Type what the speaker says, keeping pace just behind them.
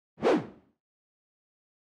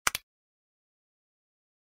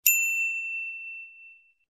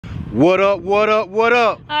What up, what up, what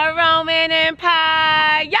up? A Roman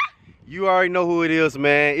Empire. Yeah. You already know who it is,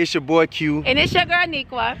 man. It's your boy Q. And it's your girl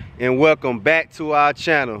Nikwa. And welcome back to our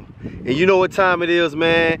channel. And you know what time it is,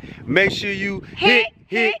 man. Make sure you hit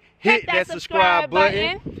that subscribe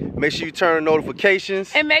button. Make sure you turn on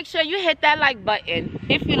notifications. And make sure you hit that like button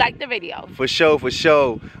if you like the video. For sure, for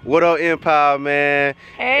sure. What up, Empire, man?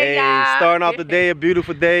 Hey, y'all. Starting off the day, a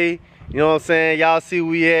beautiful day. You know what I'm saying? Y'all see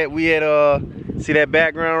we at see that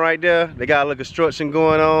background right there? They got a little construction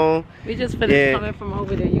going on. We just finished coming from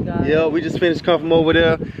over there, you guys. Yeah, we just finished coming from over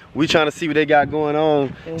there. We trying to see what they got going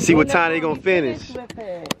on. And see what time they gonna finish.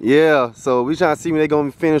 Yeah, so we trying to see when they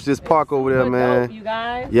gonna finish this park over there, man. Dope, you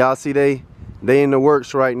guys. Y'all see they in the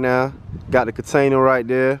works right now. Got the container right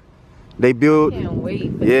there. They built. Can't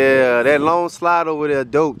wait. Yeah, that long slide over there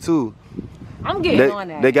dope too. I'm getting on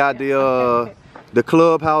that. They got the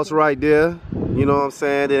clubhouse right there, you know what I'm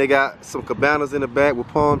saying? Then they got some cabanas in the back with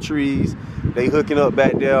palm trees. They hooking up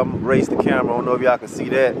back there. I'm gonna raise the camera. I don't know if y'all can see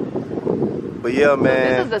that. But yeah,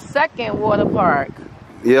 man. This is the second water park.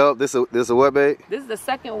 Yep, this a what, babe? This is the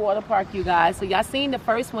second water park, you guys. So y'all seen the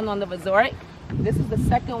first one on the resort. This is the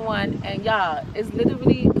second one, and y'all, it's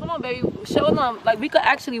literally, come on, baby, show them, like we could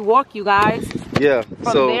actually walk, you guys. Yeah.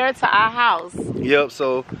 From there to our house. Yep,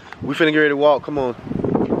 so we finna get ready to walk, come on.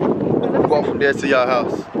 Walk from there to your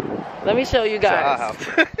house. Let me show you guys. To our house.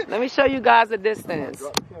 Let me show you guys the distance.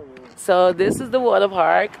 So this is the water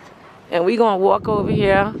park, and we gonna walk over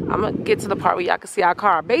here. I'm gonna get to the part where y'all can see our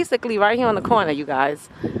car. Basically right here on the corner, you guys.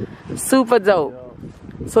 Super dope.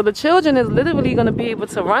 So the children is literally gonna be able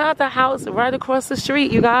to run out the house right across the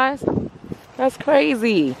street, you guys. That's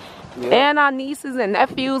crazy. Yeah. And our nieces and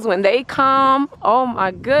nephews, when they come, oh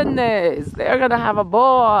my goodness, they're gonna have a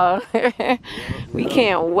ball. We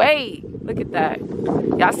can't wait. Look at that.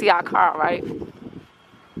 Y'all see our car, right?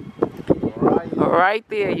 Right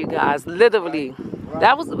there, you guys. Literally.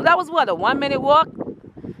 That was what, a 1 minute walk?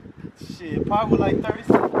 Shit, probably like 30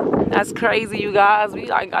 seconds. That's crazy, you guys. We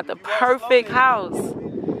like got the perfect house.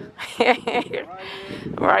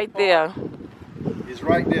 Right there. It's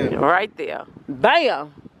right there. Right there.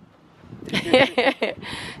 Bam!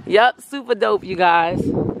 Yup, super dope, you guys.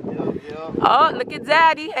 Yep. Oh, look at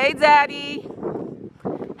Daddy. Hey, Daddy.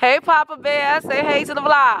 Hey, Papa Bear. Say hey to the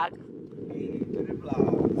vlog. Hey to the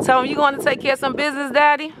vlog. Tell him you going to take care of some business,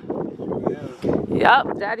 Daddy? Yeah.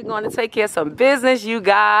 Yup, Daddy going to take care of some business, you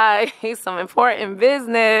guys. Some important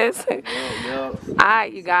business. Yep. All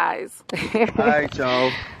right, you guys. All right,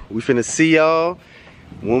 y'all. We finna see y'all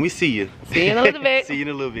when we see you. See you in a little bit. See you in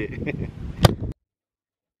a little bit.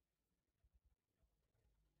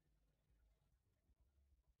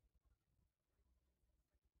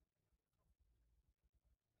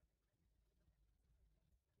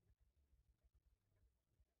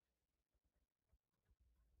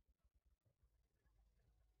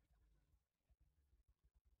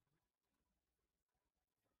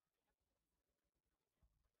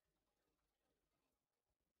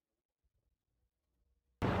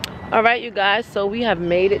 All right, you guys, so we have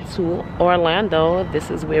made it to Orlando. This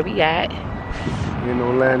is where we at. In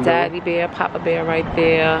Orlando. Daddy Bear, Papa Bear right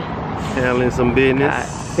there. Handling some business.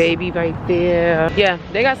 Got baby right there. Yeah,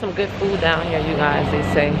 they got some good food down here, you guys, they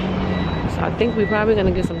say. So I think we're probably gonna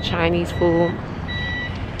get some Chinese food.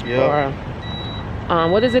 Yeah. Or,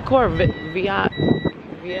 what is it called? Vietnam.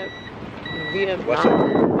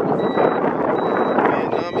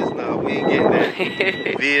 We ain't getting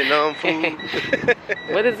that. Vietnam food.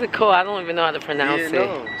 What is it called? I don't even know how to pronounce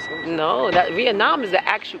it. No, that Vietnam is the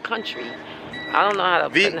actual country. I don't know how to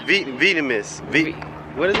pronounce it. Vietnamese.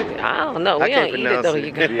 What is it? I don't know. We don't eat it though,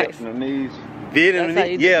 you guys. Vietnamese.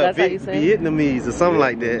 Vietnamese. Yeah, Vietnamese or something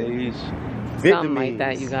like that. Something like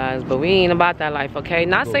that, you guys. But we ain't about that life, okay?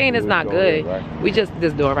 Not saying it's not good. We just,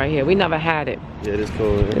 this door right here. We never had it. Yeah, this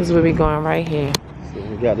door. This is where we going right here. So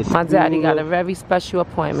we got my daddy got a very special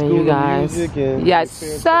appointment, you guys. Yes,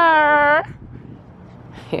 sir.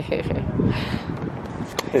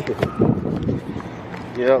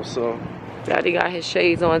 Yep, so. Daddy got his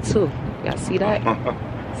shades on too. Y'all see that?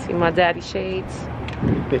 See my daddy shades?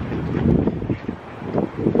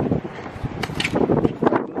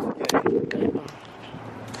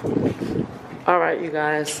 All right, you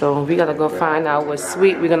guys, so we gotta go find out what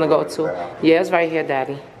suite we're gonna go to. Yeah, it's right here,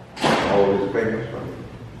 Daddy. Oh, it's famous.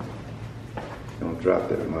 Don't drop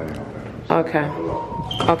that money on that. Okay.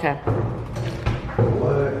 Okay.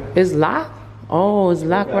 What? It's locked? Oh, it's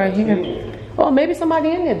locked right here. Oh, maybe somebody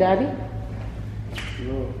in there, Daddy.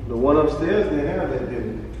 No, the one upstairs didn't have that, did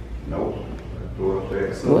it? Nope.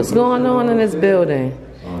 What's going on in this building?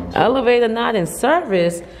 Elevator not in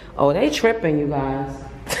service. Oh, they tripping, you guys.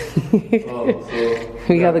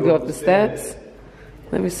 We gotta go up the steps.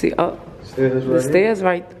 Let me see. Oh, the stairs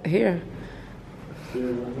right here.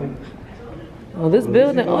 Oh, this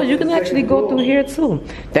building. Oh, you can actually go through here too.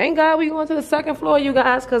 Thank God we going to the second floor, you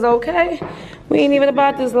guys, cause okay, we ain't even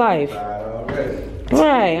about this life.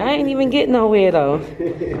 Right, I ain't even getting nowhere though.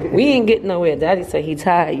 We ain't getting nowhere. Daddy said he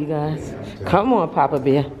tired, you guys. Come on, Papa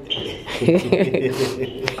Bear. Hey,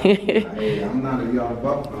 I'm not a young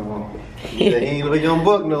buck no more. He ain't a young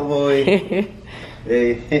buck no more. Hey.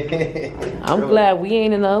 I'm glad we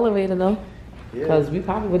ain't in the elevator though. Because we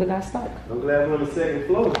probably would have got stuck. I'm glad we're on the second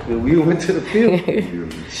floor. We went to the field.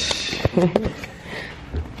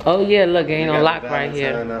 Oh yeah, look, ain't no lock right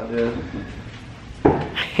here.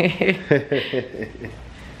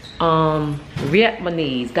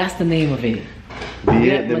 Vietnamese, that's the name of it.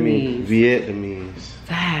 Vietnamese.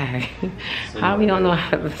 How we don't know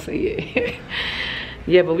how to say it.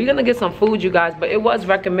 Yeah, but we're gonna get some food, you guys, but it was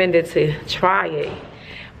recommended to try it.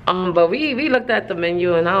 But we looked at the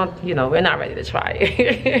menu and I don't, you know, we're not ready to try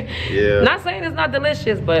it. Yeah. Not saying it's not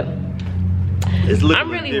delicious, but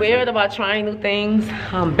I'm really weird about trying new things.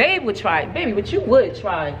 Babe would try it. Baby, but you would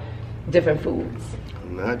try different foods.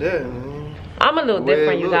 Not that, man. I'm a little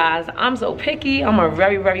different, you guys. I'm so picky. I'm a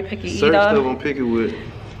very, very picky eater. Certain stuff I'm picky with.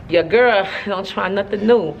 Your girl don't try nothing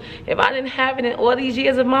new. If I didn't have it in all these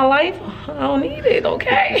years of my life, I don't need it,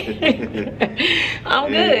 okay?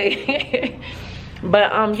 I'm good.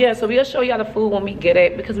 But yeah, so we'll show y'all the food when we get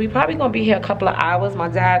it, because we probably gonna be here a couple of hours. My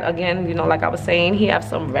dad, again, you know, like I was saying, he has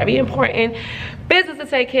some very important business to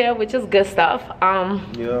take care of, which is good stuff.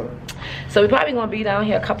 Yeah. So we probably gonna be down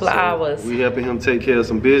here a couple of hours. We helping him take care of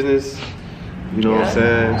some business. You know what I'm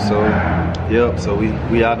saying? So, yep. So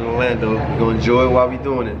we out in Orlando. We're gonna enjoy it while we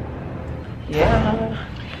doing it. Yeah.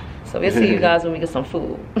 So we'll see you guys when we get some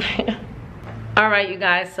food. All right, you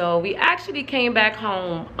guys, so we actually came back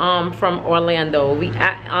home from Orlando. We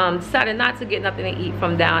decided not to get nothing to eat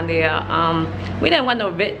from down there. We didn't want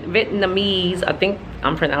no Vietnamese, I think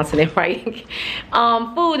I'm pronouncing it right,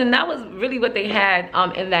 food, and that was really what they had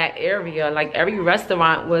in that area. Like every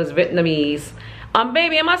restaurant was Vietnamese.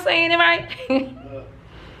 Baby, am I saying it right?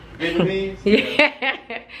 Vietnamese? Yeah.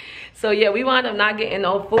 So yeah, we wound up not getting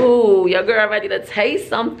no food. Your girl ready to taste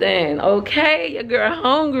something, okay? Your girl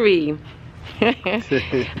hungry.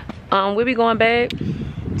 Where we going, babe?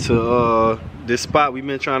 To this spot we've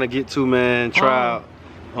been trying to get to, man. Try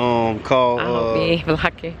out called I hope we ain't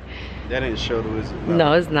lucky. That ain't Shoto, is it?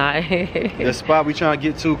 No, it's not. The spot we trying to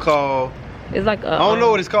get to called, it's like a, I don't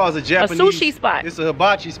know what it's called. It's a Japanese, a sushi spot. It's a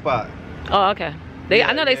hibachi spot. Oh, okay.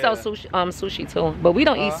 I know they sell sushi sushi too, but we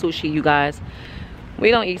don't eat sushi, you guys.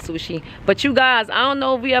 We don't eat sushi. But you guys, I don't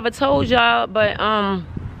know if we ever told y'all, but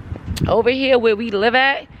over here where we live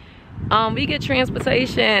at, we get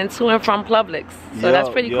transportation to and from Publix, so that's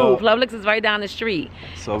pretty cool. Publix is right down the street,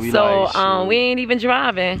 so we ain't even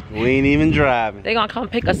driving. They gonna come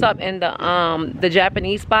pick us up, and the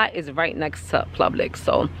Japanese spot is right next to Publix,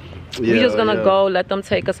 so we just gonna go let them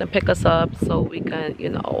take us and pick us up so we can, you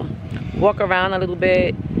know, walk around a little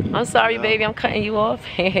bit. I'm sorry, baby, I'm cutting you off.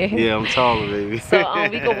 Yeah, I'm taller, baby. So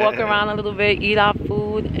we could walk around a little bit, eat our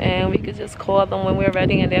food, and we could just call them when we're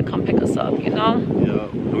ready, and they'll come pick us up, you know? Yeah.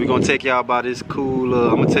 We're gonna take y'all by this cool,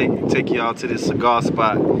 I'm gonna take y'all to this cigar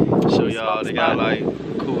spot. Show y'all they got like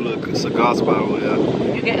cool little cigar spot over there.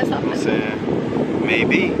 You getting something? You know what I'm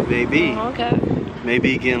saying? Maybe. Oh, okay.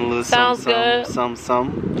 Maybe getting a little something.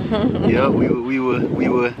 Yeah, we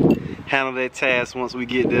will handle that task once we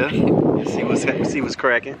get there. See what's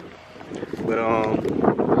cracking. But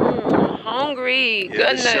hungry.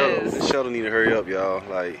 Yeah, goodness. The shuttle need to hurry up, y'all.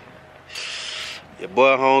 Like, your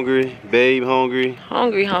boy hungry, babe hungry.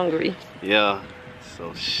 Hungry. Yeah.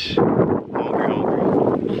 So hungry.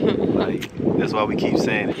 Like, that's why we keep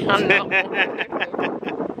saying it. I know.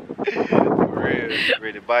 For real.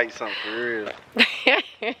 Ready to bite something for real.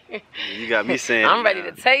 You got me saying I'm ready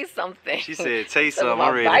to taste something. She said taste something,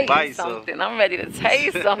 I'm ready to bite something. I'm ready to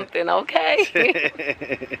taste something,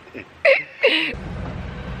 okay?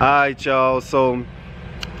 Alright, y'all, so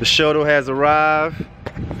the shuttle has arrived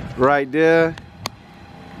right there.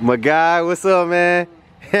 My guy, what's up, man?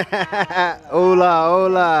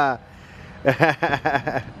 Hola.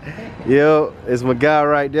 Yo, it's my guy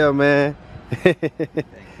right there, man.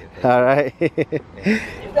 All right.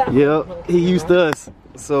 Yep, he used to us.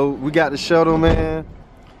 So we got the shuttle, man.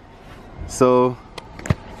 So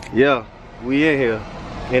yeah, we in here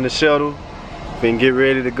in the shuttle. Been get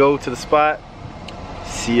ready to go to the spot.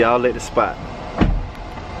 See y'all at the spot.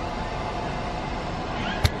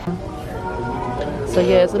 So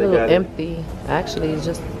yeah, it's a little empty. Actually, it's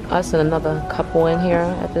just us and another couple in here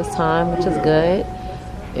at this time, which is good.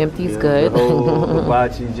 Empty's good. The whole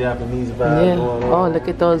hibachi Japanese vibe Yeah. going Oh, on. look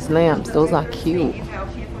at those lamps. Those are cute.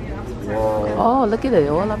 Oh, look at it.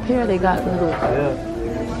 All up here they got little Yeah.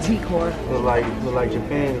 decor. Look like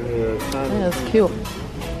Japan. Yeah, it's cute.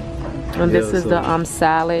 And this is the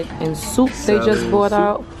salad and soup they Salad just and brought soup.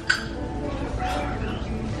 out.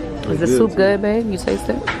 Is the soup good, babe? You taste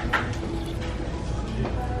it?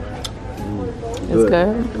 It's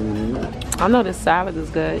good. I know the salad is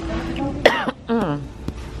good.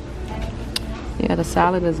 Yeah, the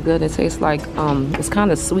salad is good. It tastes like it's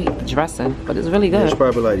kind of sweet dressing, but it's really good. It's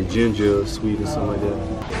probably like ginger sweet or something like that.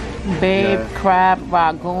 Babe, Yeah. crab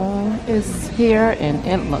ragoon is here and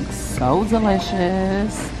it looks so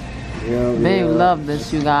delicious. Yeah, Babe, love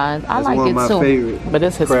this, you guys. I That's like one it of my too. favorite. But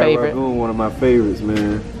it's his Crab favorite. ragoon, one of my favorites,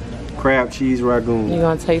 man. Crab cheese ragoon. You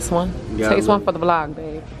gonna taste one? Yeah, Taste I one love for the vlog,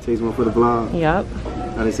 babe. Taste one for the vlog. Yep.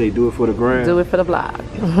 How they say do it for the gram. Do it for the vlog.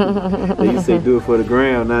 They can say do it for the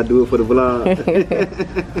gram, not do it for the vlog.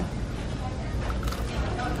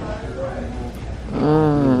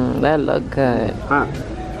 That look good. Hot.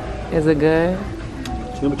 Is it good?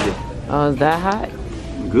 Temperature. Oh, is that hot?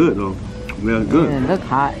 Good though. Well, good. Yeah, it look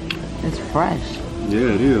hot. It's fresh.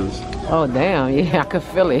 Yeah, it is. Oh, damn. Yeah, I can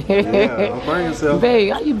feel it. Yeah, burn yourself.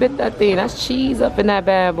 Babe, how you bit that thing? That's cheese up in that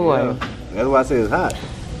bad boy. Yeah. That's why I say it's hot.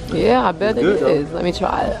 Yeah, I bet It's it good, though. is. Let me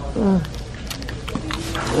try it.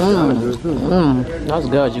 That's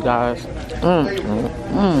good, you guys.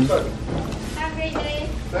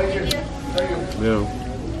 Yeah.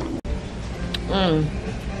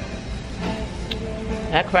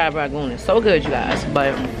 That crab ragoon is so good, you guys.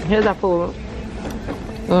 But here's our food.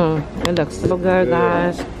 It looks so good,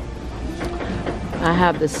 guys. I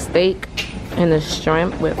have the steak and the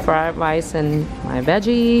shrimp with fried rice and my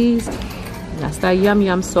veggies. That's that yum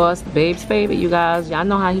yum sauce, babe's favorite, you guys. Y'all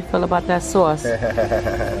know how he feel about that sauce.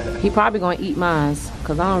 He probably gonna eat mine,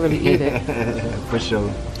 cause I don't really eat it. For sure.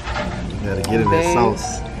 You gotta get in that Babe.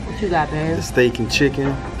 sauce. What you got, babe? The steak and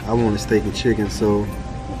chicken. I want a steak and chicken, so.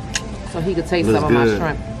 So he could taste Looks some of my good.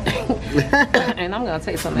 shrimp. And I'm gonna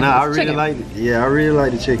taste some of Nah, I his really chicken. like it. Yeah, I really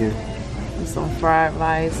like the chicken. Some fried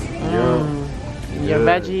rice. Your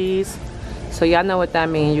Good. veggies. So y'all know what that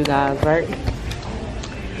means, you guys, right?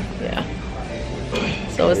 Yeah.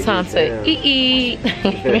 So it's time to eat.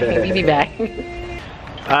 We be back.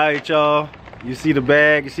 Alright, y'all. You see the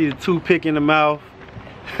bag, you see the toothpick in the mouth.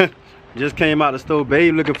 Just came out the store.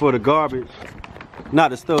 Babe looking for the garbage. Not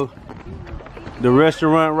the store. The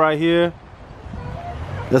restaurant right here.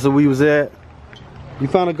 That's where we was at. You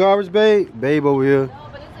found the garbage, babe? Babe over here. No,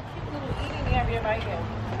 but it's a cute little eating area right here.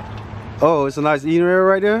 Oh, it's a nice eating area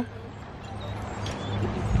right there?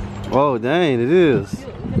 Oh, dang, it is.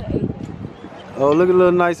 Oh, look at the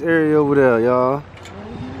little nice area over there, y'all.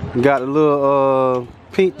 Got a little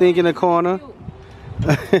pink thing in the corner.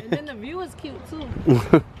 And then the view is cute too.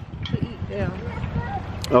 To eat there.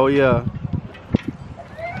 Oh yeah.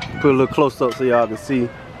 Put a little close up so y'all can see.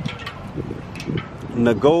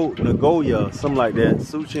 Nagoya, something like that.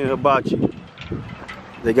 Sushi and hibachi.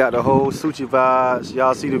 They got the whole sushi vibes.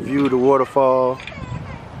 Y'all see the view, the waterfall.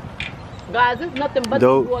 Guys, there's nothing but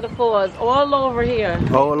Dope. these waterfalls all over here.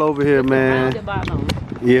 All over here, man. Around the bottom.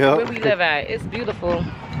 Yeah. Where we live at. It's beautiful.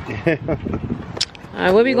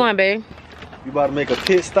 Alright, where we going, babe? You about to make a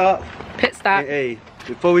pit stop? Pit stop. Hey,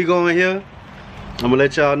 before we go in here, I'm gonna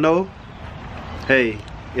let y'all know. Hey,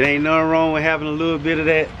 it ain't nothing wrong with having a little bit of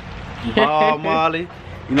that Bob Marley.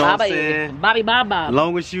 You know what I'm saying? Bobby Bob Bob. As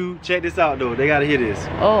long as you check this out though, they gotta hear this.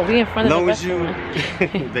 Oh, we in front of Long the as you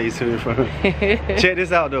restaurant. basically in front of check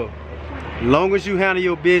this out though. Long as you handle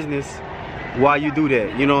your business while you do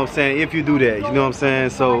that, you know what I'm saying? If you do that, you know what I'm saying?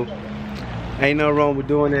 So ain't nothing wrong with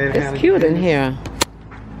doing that. It's cute in here.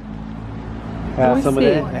 Let Have me some of see.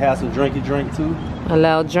 that. Have some drinky drink too. A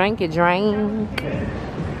little drinky drink.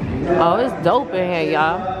 Oh, it's dope in here,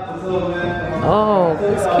 y'all. Oh,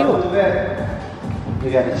 it's cute. We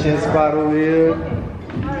got the chin spot over here.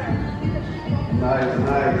 Nice,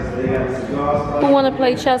 nice. They got the cigar spot. Who wanna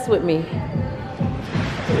play chess with me?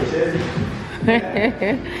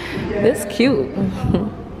 This cute.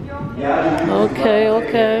 Okay,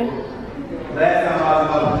 okay. Last time I was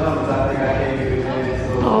about the numbers, I think I came here.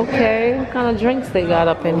 Okay, what kind of drinks they got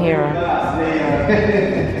up in here?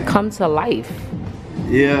 Come to life.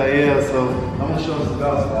 Yeah, so I'm gonna show the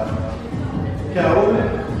cigar spot. Can I open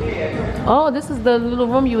it? Oh, this is the little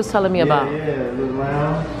room you was telling me about. Yeah, little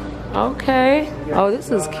lounge. Okay. Oh,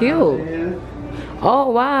 this is cute.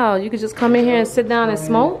 Oh, wow. You could just come in here and sit down and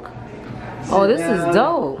smoke? Oh, this is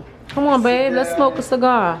dope. Come on, babe. Let's smoke a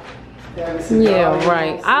cigar. Yeah,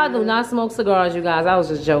 right. I do not smoke cigars, you guys. I was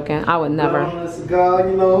just joking. I would never. A cigar,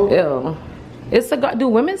 you know. Ew. It's cigar. Do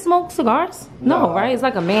women smoke cigars? No, right? It's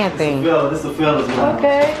like a man thing. This is a fella's lounge.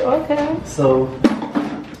 Okay, okay. So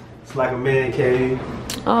it's like a man cave.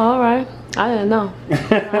 Oh, all right. I didn't know.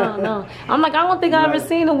 I don't know. I'm like, I don't think I've ever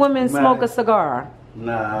seen a woman smoke a cigar.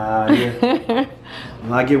 Nah, yeah.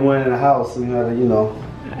 When I get one in the house, you know.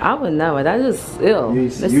 I would never. That just ill. You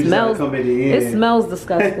just gotta come at the end. It smells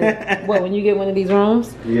disgusting. What, when you get one of these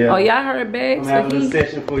rooms? Yeah. Oh, y'all heard, babe? I'm having a little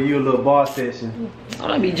session for you, a little bar session. I'm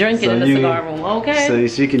gonna be drinking in the cigar room, okay? So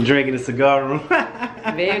she can drink in the cigar room.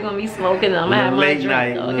 Babe gonna be smoking and I'm gonna have my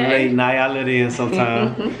drink, okay? Late night, I let her in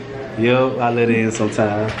sometime. Yup, I let her in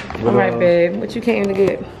sometime. All right, babe. What you came to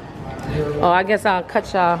get? Oh, I guess I'll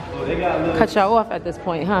cut y'all off at this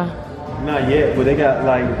point, huh? Not yet, but they got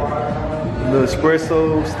like little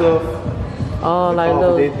espresso stuff. Oh, like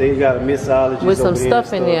little. They got a mixologist with some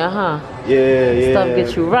stuff in there, huh? Yeah, yeah. Stuff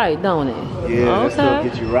get you right, don't it? Yeah, okay. Stuff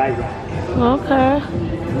get you right. Okay.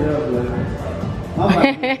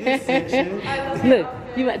 Yeah,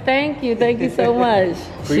 look, thank you so much.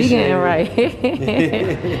 She getting right.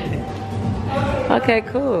 Okay,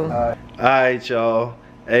 cool. All right, y'all.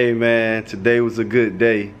 Hey, man, today was a good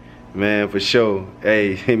day, man, for sure.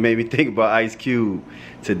 Hey, it made me think about Ice Cube.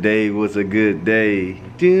 Today was a good day.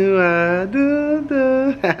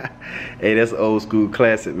 Hey, that's an old school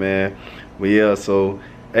classic, man. But yeah, so,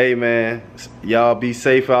 hey, man, y'all be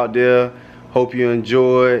safe out there. Hope you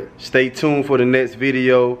enjoyed. Stay tuned for the next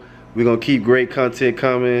video. We're gonna keep great content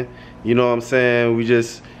coming. You know what I'm saying? We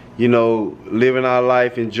just, you know, living our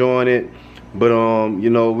life, enjoying it. But you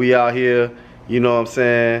know, we out here, you know what I'm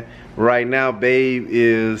saying? Right now, babe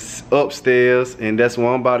is upstairs, and that's where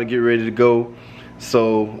I'm about to get ready to go.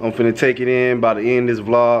 So I'm finna take it in by the end of this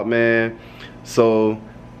vlog, man. So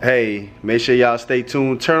hey, make sure y'all stay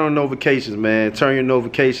tuned. Turn on notifications, man. Turn your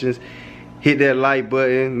notifications. Hit that like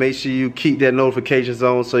button. Make sure you keep that notifications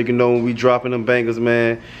on so you can know when we dropping them bangers,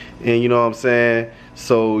 man. And you know what I'm saying?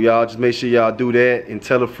 So y'all just make sure y'all do that and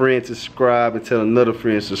tell a friend to subscribe and tell another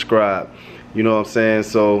friend to subscribe. You know what I'm saying?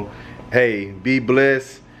 So hey, be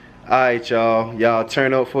blessed. Alright, y'all. Y'all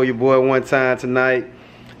turn up for your boy one time tonight.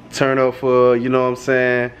 Turn up for, you know what I'm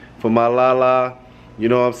saying, for my Lala. You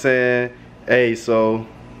know what I'm saying? Hey, so,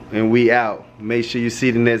 and we out. Make sure you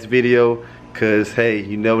see the next video, cause hey,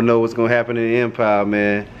 you never know what's gonna happen in the empire,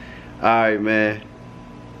 man. Alright, man.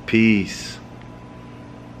 Peace.